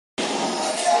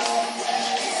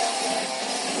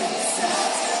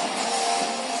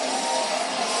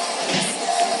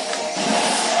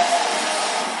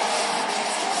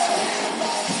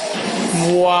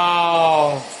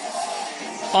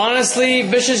Honestly,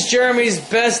 Vicious Jeremy's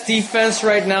best defense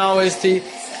right now is to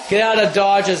get out of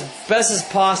dodge as best as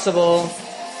possible.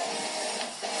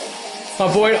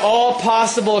 Avoid all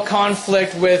possible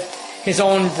conflict with his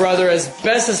own brother as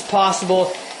best as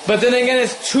possible. But then again,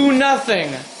 it's 2-0.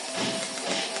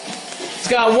 He's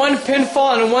got 1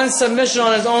 pinfall and 1 submission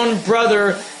on his own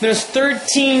brother. There's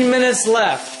 13 minutes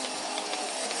left.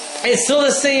 It's still the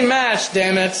same match,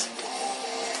 damn it.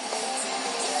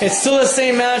 It's still the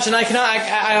same match, and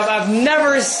I've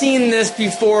never seen this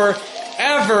before,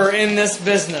 ever in this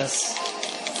business.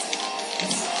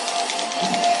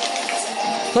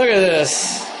 Look at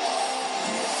this.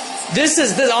 This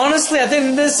honestly, I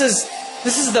think this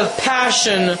is the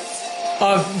passion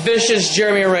of Vicious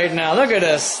Jeremy right now. Look at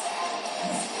this.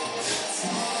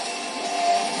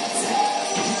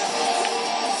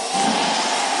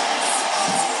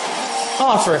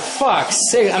 Oh, for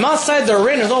fuck's sake. I'm outside the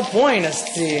ring. There's no point,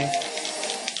 ST.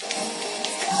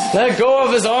 Let go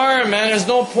of his arm, man. There's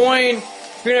no point.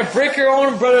 You're going to break your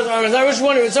own brother's arm. Is that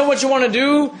what you want to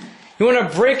do? You want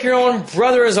to break your own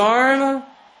brother's arm?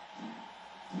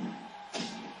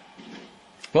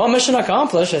 Well, mission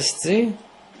accomplished, ST.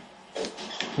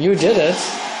 You did it.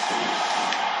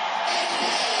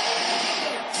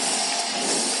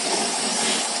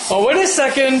 Oh, wait a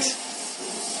second.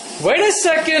 Wait a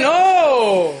second.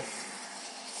 Oh!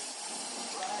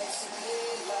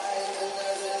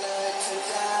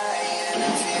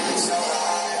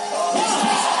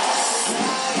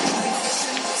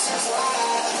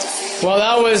 Well,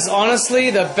 that was honestly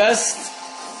the best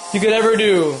you could ever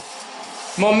do.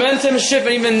 Momentum shift,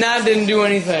 and even that didn't do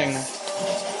anything.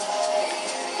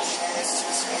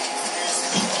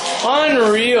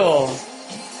 Unreal.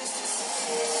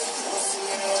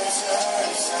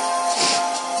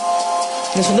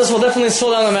 This will definitely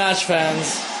slow down the match,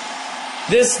 fans.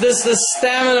 The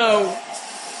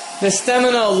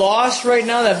stamina loss right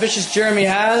now that Vicious Jeremy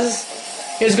has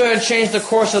is going to change the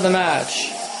course of the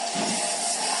match.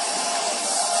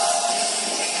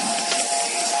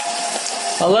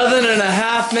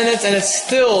 .5 minutes, and it's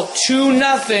still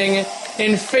 2-0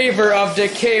 in favor of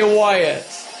Decay Wyatt.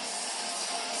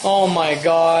 Oh my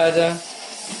god.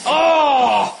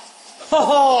 Oh!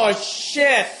 Oh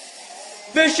shit!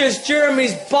 Vicious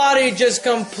Jeremy's body just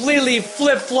completely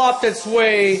flip-flopped its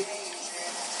way.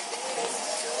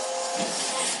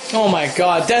 Oh my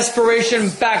god. Desperation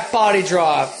back body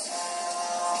drop.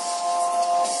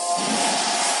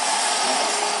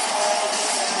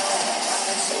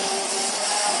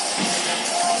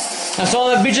 That's all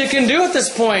that BJ can do at this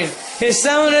point. His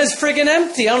stamina is freaking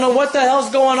empty. I don't know what the hell's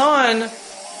going on.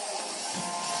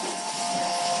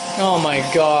 Oh my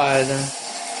god.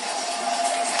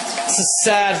 This is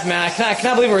sad, man. I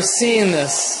cannot believe we're seeing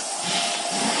this.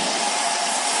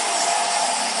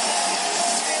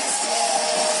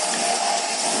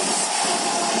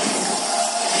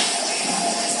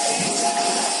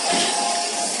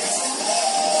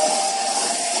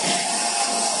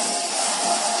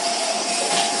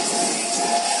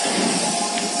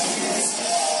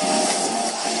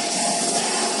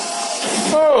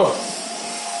 Oh!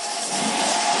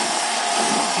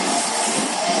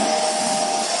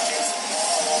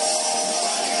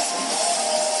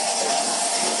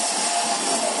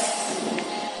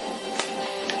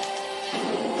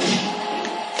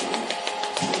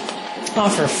 Oh,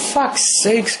 for fuck's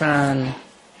sakes, man.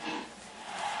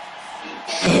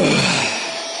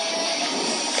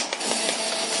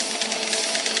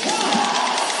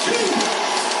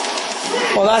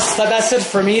 Well, that's it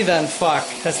for me then. Fuck.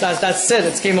 That's it.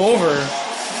 It's game over.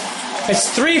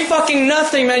 It's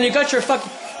 3-0, man. You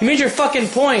made your fucking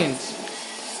point.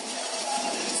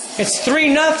 It's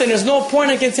 3-0. There's no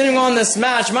point in continuing on this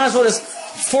match. Might as well just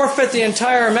forfeit the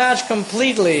entire match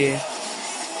completely.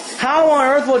 How on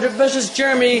earth will Vicious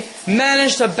Jeremy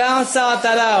manage to balance that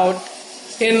out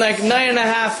in like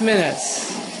 9.5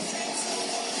 minutes?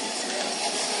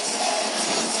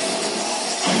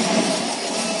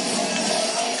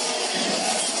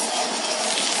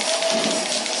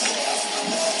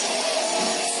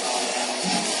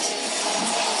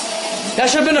 That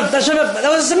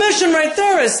was a submission right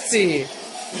there, ST.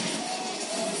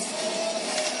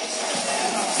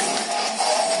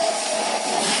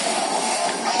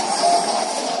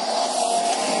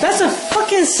 That's a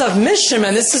fucking submission,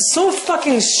 man. This is so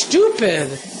fucking stupid.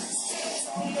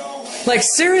 Like,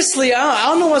 seriously, I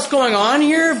don't know what's going on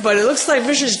here, but it looks like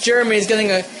Vicious Jeremy is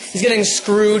getting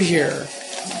screwed here.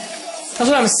 That's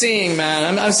what I'm seeing,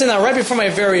 man. I'm seeing that right before my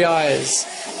very eyes.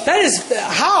 That is...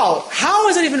 How? How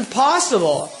is that even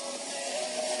possible?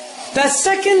 That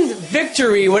second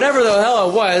victory, whatever the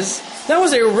hell it was, that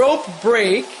was a rope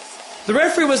break. The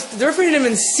referee didn't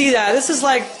even see that. This is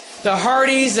like the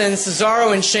Hardys and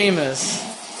Cesaro and Sheamus.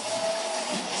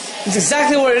 It's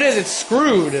exactly what it is. It's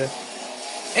screwed.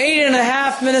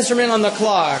 8.5 minutes remaining on the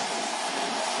clock.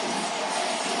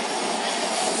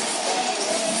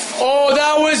 Oh,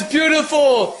 that was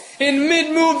beautiful! In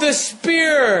mid-move, the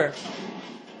spear!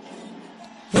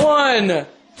 1,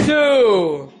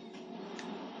 2...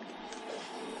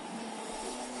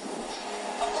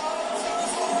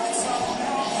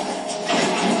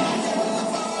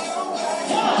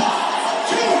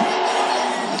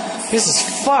 This is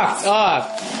fucked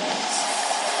up.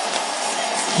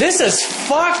 This is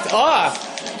fucked up.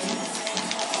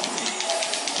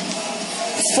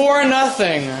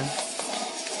 4-0.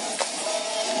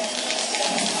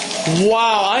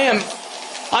 Wow,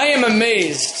 I am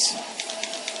amazed.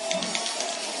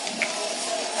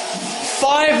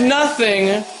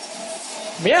 5-0.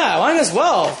 Yeah, mine as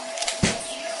well.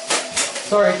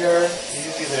 Sorry, Jared.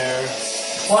 Easy there.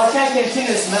 Well, I can't continue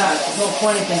this match. There's no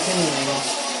point in continuing.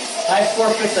 I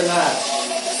forfeit the match.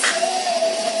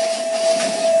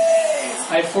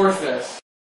 I forfeit.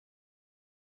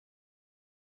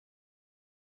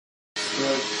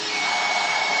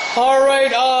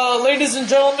 Alright, ladies and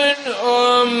gentlemen,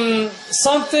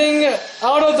 something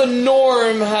out of the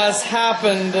norm has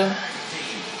happened.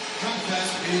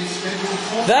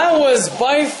 That was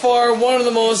by far one of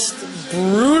the most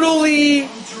brutally,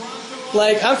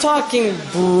 like, I'm talking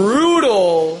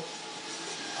brutal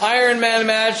Iron Man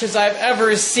matches I've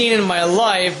ever seen in my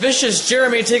life. Vicious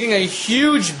Jeremy taking a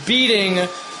huge beating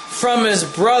from his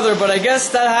brother, but I guess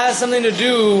that has something to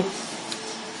do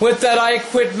with that I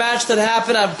Quit match that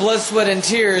happened at Blood, Sweat, and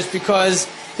Tears, because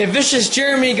if Vicious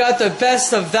Jeremy got the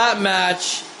best of that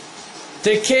match,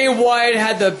 Decay Wyatt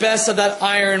had the best of that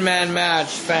Iron Man match,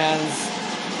 fans.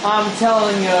 I'm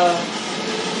telling you,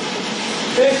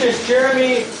 Vicious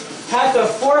Jeremy had to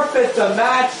forfeit the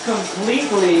match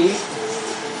completely.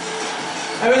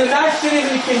 I mean, the match didn't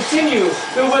even continue.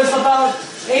 There was about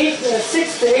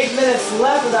 6 to 8 minutes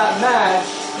left of that match,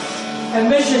 and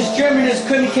Vicious Jeremy just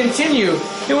couldn't continue.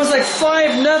 It was like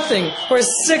 5-0 or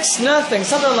 6-0,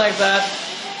 something like that,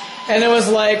 and it was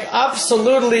like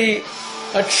absolutely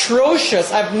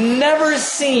atrocious. I've never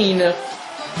seen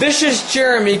Vicious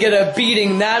Jeremy get a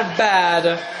beating that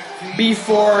bad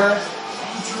before,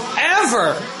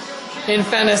 ever, in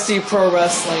fantasy pro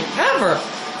wrestling, ever.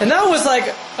 And that was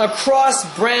like a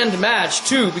cross-brand match,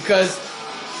 too, because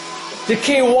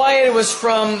Decay Wyatt was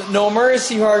from No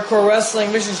Mercy Hardcore Wrestling,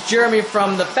 Vicious Jeremy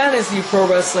from the Fantasy Pro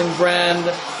Wrestling brand.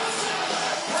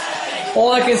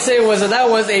 All I can say was that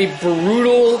was a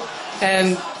brutal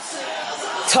and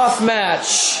tough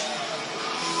match.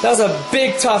 That was a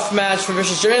big, tough match for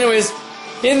Vicious Jeremy. Anyways,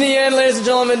 in the end, ladies and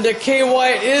gentlemen, Decay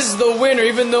Wyatt is the winner,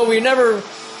 even though we never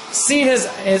seen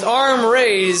his arm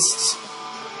raised.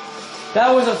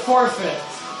 That was a forfeit.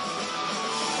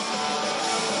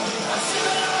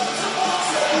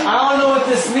 I don't know what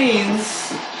this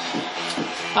means.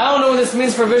 I don't know what this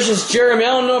means for Vicious Jeremy. I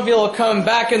don't know if he'll come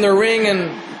back in the ring and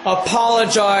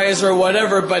apologize or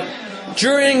whatever, but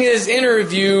during his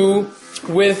interview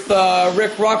with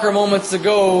Rick Rocker moments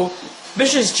ago,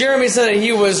 Vicious Jeremy said that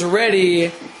he was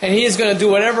ready and he is going to do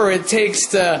whatever it takes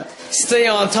to stay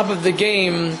on top of the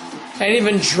game and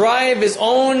even drive his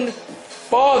own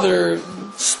father,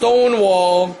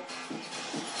 Stonewall,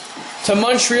 to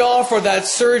Montreal for that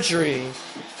surgery.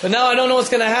 But now I don't know what's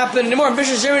going to happen anymore.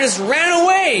 Vicious Jeremy just ran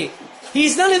away.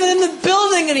 He's not even in the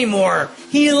building anymore.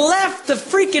 He left the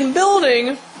freaking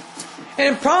building,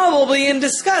 and probably in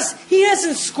disgust. He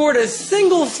hasn't scored a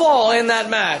single fall in that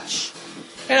match.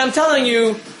 And I'm telling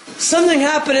you, something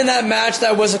happened in that match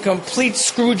that was a complete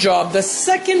screw job. The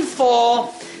second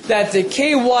fall that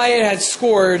Decay Wyatt had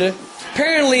scored,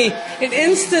 apparently an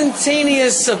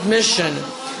instantaneous submission.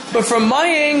 But from my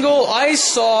angle, I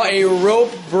saw a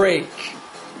rope break.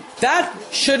 That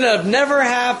should have never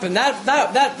happened.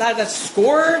 That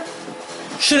score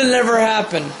should have never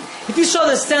happened. If you saw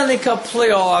the Stanley Cup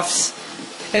playoffs,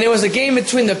 and it was a game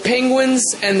between the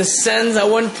Penguins and the Sens at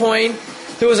one point,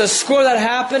 there was a score that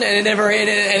happened, and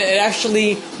it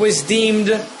actually was deemed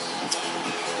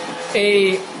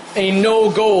a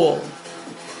no-goal.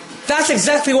 That's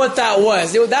exactly what that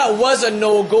was. That was a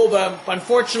no-goal, but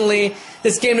unfortunately,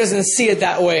 this game doesn't see it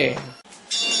that way.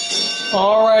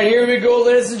 Alright, here we go,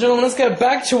 ladies and gentlemen. Let's get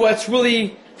back to what's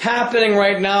really happening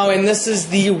right now, and this is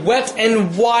the Wet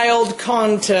and Wild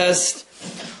contest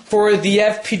for the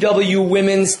FPW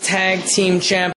Women's Tag Team Championship.